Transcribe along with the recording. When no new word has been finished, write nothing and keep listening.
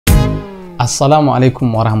Assalamu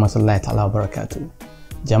alaikum wa rahmatullahi ta'ala wa barakatuh.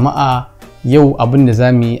 Jama'a, yau abin da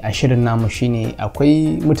zamu yi a shirin namu shine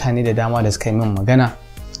akwai mutane da dama da suka yi min magana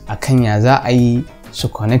akan ya za a yi su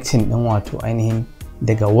connecting din wato ainihin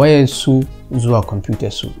daga wayar su zuwa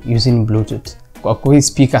computer su using Bluetooth. Akwai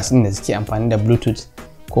speakers din da suke amfani da Bluetooth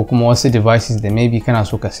ko kuma wasu devices da maybe kana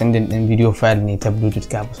so ka sending din video file ne ta Bluetooth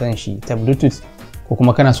ka fi son shi ta Bluetooth, ko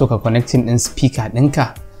kuma kana so ka connecting din speaker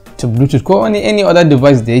ɗinka to Bluetooth ko wani any other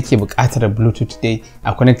device da yake buƙatar Bluetooth dai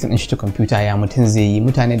a connecting din shi ta computer, ya mutum zai yi.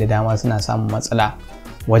 Mutane da dama suna samun matsala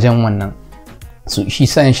wajen wannan, so shi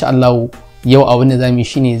sa insha Allah yau abin da zamu yi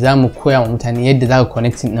shine zamu koya wa mutane yadda zaka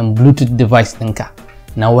connecting din Bluetooth device ɗinka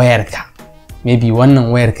na wayarka. Maybe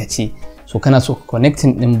wannan wayarka ce, so kana so ka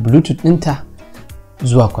connecting din Bluetooth ɗinta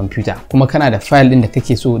zuwa computer, kuma kana da file ɗin da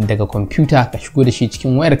kake so daga computer ka shigo da shi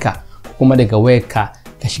cikin wayarka, ko kuma daga wayarka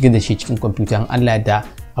ka shiga da shi cikin computer. In Allah da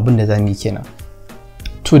abin da zamu yi kenan.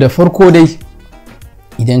 To da farko dai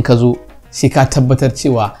idan ka zo sai ka tabbatar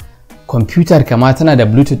cewa computer ka ma tana da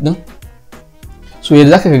Bluetooth din. So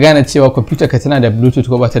yadda zaka gane cewa computer ka tana da Bluetooth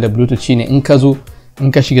ko ba ta da Bluetooth shine in ka zo in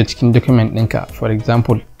ka shiga cikin document ɗinka, for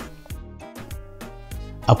example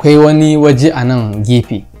akwai wani waje a nan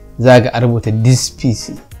gefe za ga a rubuta this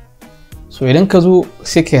PC. So idan ka zo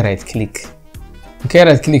sai ka right click, in ka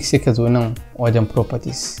right click sai ka zo nan wajen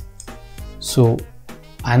properties. So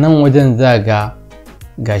a nan wajen za ga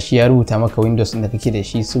gashi ya rubuta maka Windows da kake da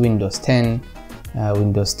shi, su Windows 10,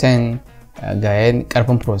 Windows 10, ga yan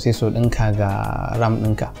karfin processor ɗinka ga RAM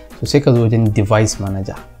ɗinka. So sai ka zo wajen device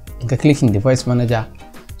manager, in ka clicking device manager,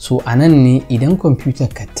 so a nan ne idan computer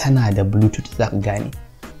ka tana da Bluetooth za ka gane.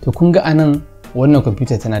 To kun ga a nan wannan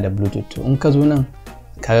computer tana da Bluetooth, to in ka zo nan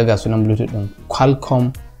kaga ga sunan Bluetooth ɗin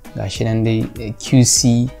Qualcomm gashi nan dai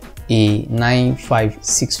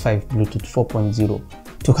QC-A9565 Bluetooth 4.0.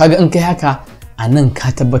 to kaga in kai haka a nan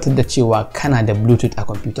ka tabbatar da cewa kana da Bluetooth a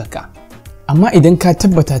computer ka. Amma idan ka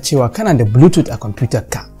tabbata cewa kana da Bluetooth a computer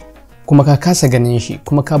ka kuma ka kasa ganin shi,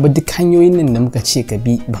 kuma ka bi duk hanyoyin nan da muka ce ka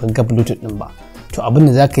bi baka ga Bluetooth din ba, to abin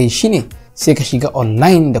da zaka yi shine sai ka shiga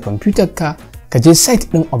online da computer ka, ka je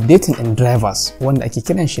site din updating and drivers wanda ake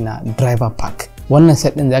kiran shi na driver pack. Wannan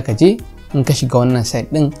site din zaka je, in ka shiga wannan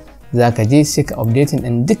site din zaka je sai ka updating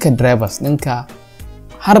din duka drivers ɗinka.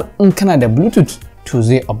 Har in kana da Bluetooth to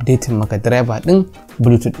zai updating maka driver din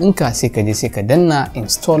Bluetooth ɗinka, sai ka je sai ka danna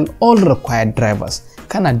install all required drivers.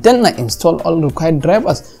 Kana danna install all required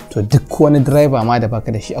drivers to duk wani driver ma da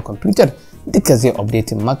baka da shi a computer duka zai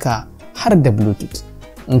updating maka har da Bluetooth.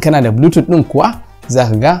 In kana da Bluetooth din kuwa za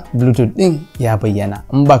ka ga Bluetooth din ya bayyana,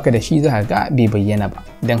 in baka da shi za ka ga bai bayyana ba.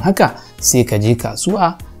 Don haka sai ka je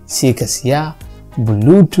kasuwa sai ka siya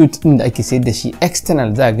Bluetooth din da ake sayar da shi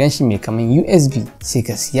external, za ka gan shi mai kaman USB, sai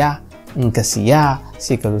ka siya. In ka siya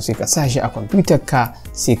sai ka zo sai ka sa shi a computer ka,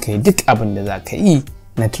 sai ka yi duk abin da za ka yi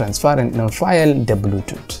na transferring din file da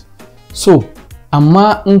Bluetooth. So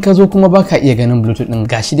amma in ka zo kuma baka iya ganin Bluetooth din,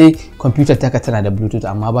 gashi dai computer taka tana da Bluetooth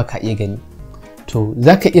amma baka iya gani, to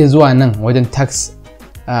za ka iya zuwa nan wajen tax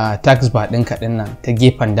bar ɗinka ɗin nan ta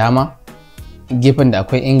gefen dama, gefen da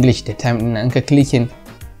akwai English da time ɗin nan. In ka clicking,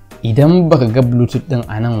 idan baka ga Bluetooth ɗin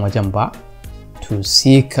a nan wajen ba, to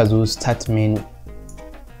sai ka zo start menu,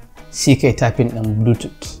 sai kai tafin ɗin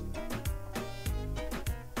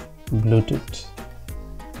Bluetooth.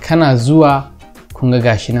 Kana zuwa kun ga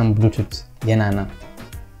gashi nan Bluetooth yana nan.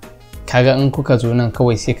 Kaga in kuka zo nan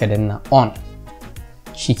kawai sai ka danna on,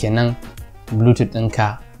 shikenan Bluetooth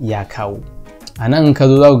ɗinka ya kawo. A nan in ka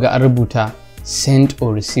zo za ku ga an rubuta send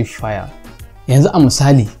or receive file. Yanzu a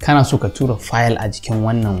misali kana so ka tura file a jikin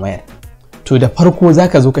wannan wayar, to da farko za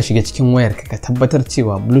ka zo ka shiga cikin wayar ka tabbatar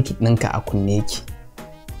cewa Bluetooth ɗinka a kunne yake.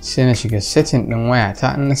 Sai na shiga setting ɗin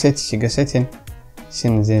wayata, in na shiga setting sai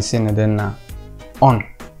na danna on.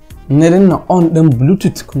 Na danna on ɗin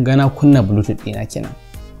Bluetooth, kun ga na kunna Bluetooth ɗina kenan.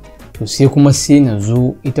 To sai kuma sai na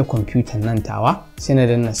zo ita computer nan tawa, sai na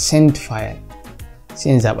danna send file,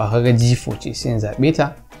 sai in zaɓa, kaga G4 ce, sai in zaɓe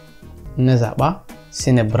ta. Na zaɓa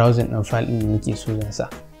sai na browsing ɗin file ɗin da nake so zan sa.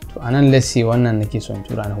 To anan let's say wannan nake son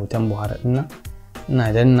tura na hoton Buhari ɗin nan,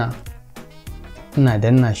 ina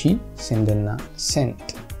danna shi sai in danna send.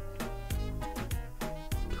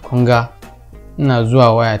 Kun ga ina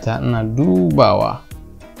zuwa wayata ina dubawa,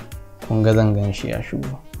 kun ga zan gan shi ya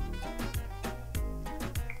shigo.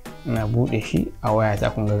 Ina buɗe shi a wayata,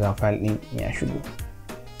 kun ga file ɗin ya shigo.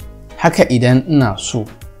 Haka idan ina so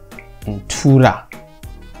in tura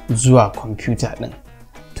zuwa computer ɗin,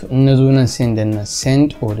 to in na zo nan sai in danna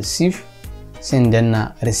send or receive, sai in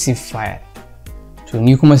danna receive file. To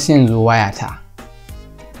ni kuma sai in zo wayata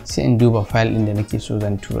sai in duba file ɗin da nake so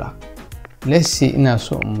zan tura. let's say ina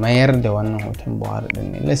so in mayar da wannan hoton Buhari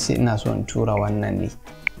din ne, let's say ina so in tura wannan ne,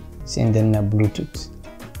 sai in danna Bluetooth,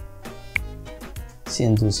 sai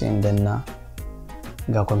in zo sai in danna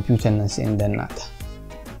ga computer nan, sai in danna ta.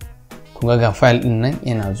 Kun ga file din nan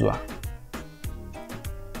yana zuwa,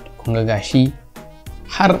 kun ga gashi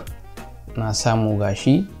har na samu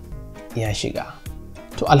gashi ya shiga.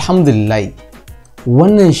 To alhamdulillah,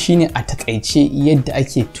 wannan shine a takaice yadda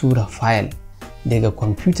ake tura file daga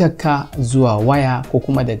computer ka zuwa waya ko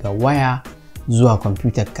kuma daga waya zuwa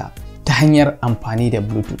computer ka ta hanyar amfani da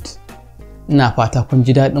Bluetooth. Ina fata kun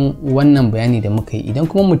ji daɗin wannan bayani da muka yi. Idan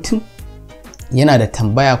kuma mutum yana da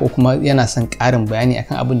tambaya ko kuma yana son ƙarin bayani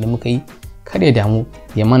akan abin da muka yi, kada ya damu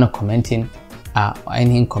ya mana commenting a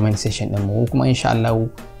ainihin comment section ɗin mu, kuma insha Allah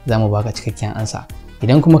za mu baka cikakken ansa.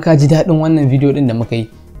 Idan kuma ka ji daɗin wannan video ɗin da muka yi,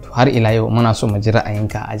 to har ila yau muna so mu ji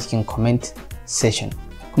ra'ayinka a cikin comment section.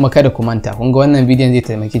 Kuma kada ku manta, kun ga wannan bidiyon zai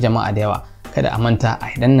taimaki jama'a da yawa. Kada a manta a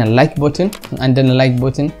danna like button, in an danna like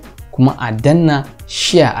button kuma a danna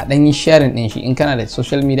share, a ɗan yi sharing ɗin shi. In kana da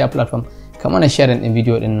social media platform, ka mana sharing ɗin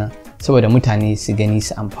video ɗin nan saboda mutane su gani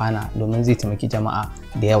su amfana, domin zai taimaki jama'a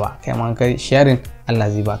da yawa. Kai ma kai sharing, Allah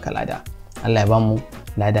zai baka lada. Allah ya bamu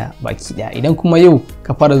lada baki daya. Idan kuma yau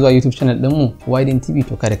ka fara zuwa YouTube channel ɗinmu Widen TV,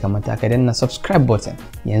 to kada ka manta ka danna subscribe button.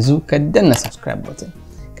 Yanzu ka danna subscribe button.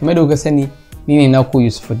 Kamar da kuka sani, ni ne naku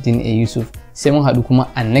Yusufuddin A Yusuf. Sai mun haɗu kuma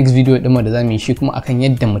a next video ɗinmu da zamu yi shi kuma akan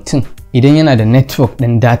yadda mutum idan yana da network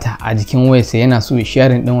ɗin data a jikin wayarsa, yana so ya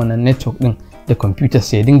sharing ɗin wannan network ɗin da computer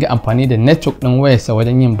sai ya dinga amfani da network ɗin wayarsa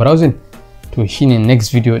wajen yin browsing. To shine next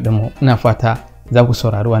video ɗinmu. Ina fata za ku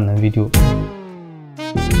saurari wannan video.